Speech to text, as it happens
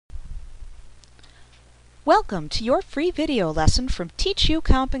Welcome to your free video lesson from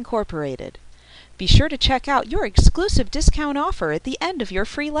TeachUComp Incorporated. Be sure to check out your exclusive discount offer at the end of your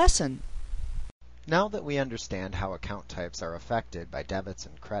free lesson. Now that we understand how account types are affected by debits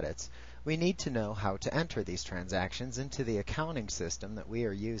and credits, we need to know how to enter these transactions into the accounting system that we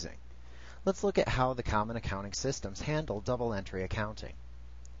are using. Let's look at how the common accounting systems handle double entry accounting.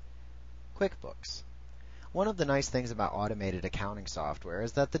 Quickbooks. One of the nice things about automated accounting software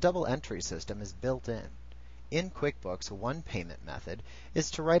is that the double entry system is built in. In Quickbooks, one payment method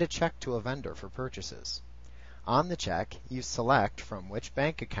is to write a check to a vendor for purchases. On the check, you select from which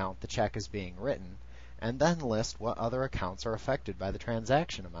bank account the check is being written, and then list what other accounts are affected by the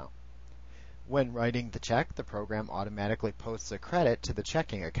transaction amount. When writing the check, the program automatically posts a credit to the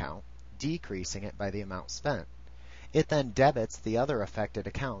checking account, decreasing it by the amount spent. It then debits the other affected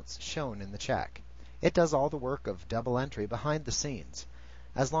accounts shown in the check. It does all the work of double entry behind the scenes.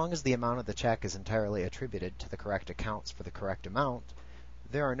 As long as the amount of the check is entirely attributed to the correct accounts for the correct amount,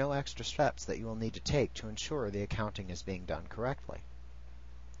 there are no extra steps that you will need to take to ensure the accounting is being done correctly.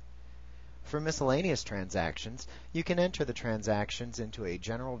 For miscellaneous transactions, you can enter the transactions into a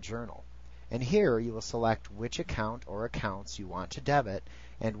general journal, and here you will select which account or accounts you want to debit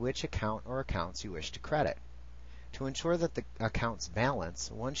and which account or accounts you wish to credit. To ensure that the accounts balance,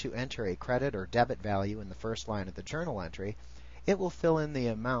 once you enter a credit or debit value in the first line of the journal entry, it will fill in the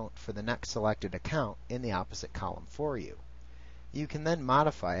amount for the next selected account in the opposite column for you. You can then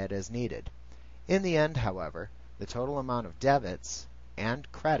modify it as needed. In the end, however, the total amount of debits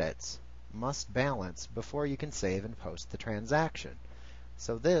and credits must balance before you can save and post the transaction.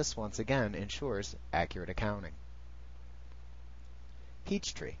 So this, once again, ensures accurate accounting.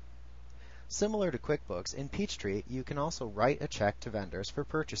 Peachtree. Similar to QuickBooks, in Peachtree you can also write a check to vendors for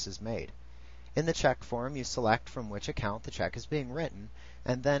purchases made. In the check form, you select from which account the check is being written,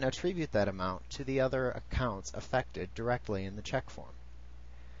 and then attribute that amount to the other accounts affected directly in the check form.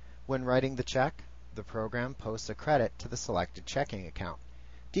 When writing the check, the program posts a credit to the selected checking account,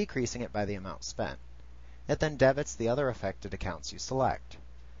 decreasing it by the amount spent. It then debits the other affected accounts you select.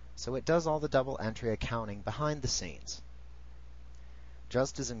 So it does all the double entry accounting behind the scenes.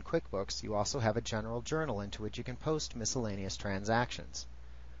 Just as in QuickBooks, you also have a general journal into which you can post miscellaneous transactions.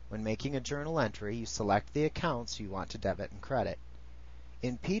 When making a journal entry, you select the accounts you want to debit and credit.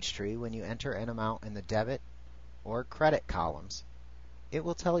 In Peachtree, when you enter an amount in the debit or credit columns, it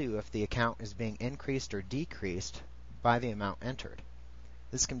will tell you if the account is being increased or decreased by the amount entered.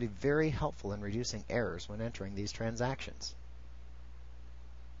 This can be very helpful in reducing errors when entering these transactions.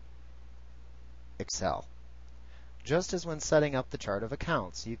 Excel. Just as when setting up the chart of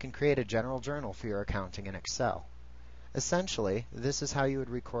accounts, you can create a general journal for your accounting in Excel. Essentially, this is how you would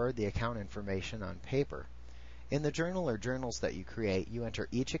record the account information on paper. In the journal or journals that you create, you enter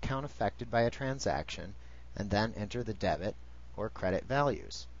each account affected by a transaction and then enter the debit or credit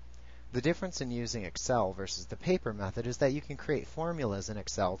values. The difference in using Excel versus the paper method is that you can create formulas in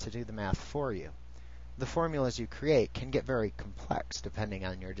Excel to do the math for you. The formulas you create can get very complex depending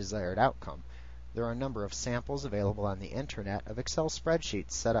on your desired outcome. There are a number of samples available on the internet of Excel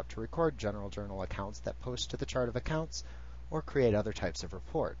spreadsheets set up to record general journal accounts that post to the chart of accounts or create other types of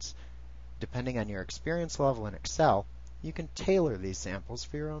reports. Depending on your experience level in Excel, you can tailor these samples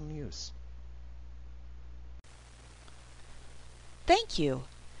for your own use. Thank you.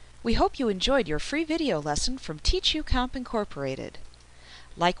 We hope you enjoyed your free video lesson from TeachUComp Incorporated.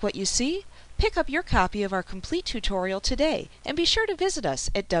 Like what you see? Pick up your copy of our complete tutorial today and be sure to visit us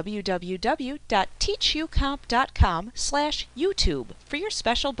at www.teachucomp.com/YouTube for your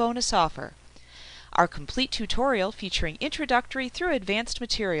special bonus offer. Our complete tutorial featuring introductory through advanced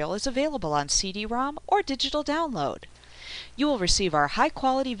material is available on CD-ROM or digital download. You will receive our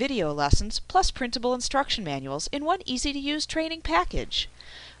high-quality video lessons plus printable instruction manuals in one easy-to-use training package.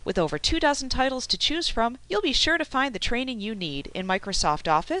 With over 24 titles to choose from, you'll be sure to find the training you need in Microsoft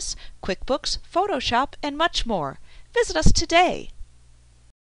Office, QuickBooks, Photoshop, and much more. Visit us today.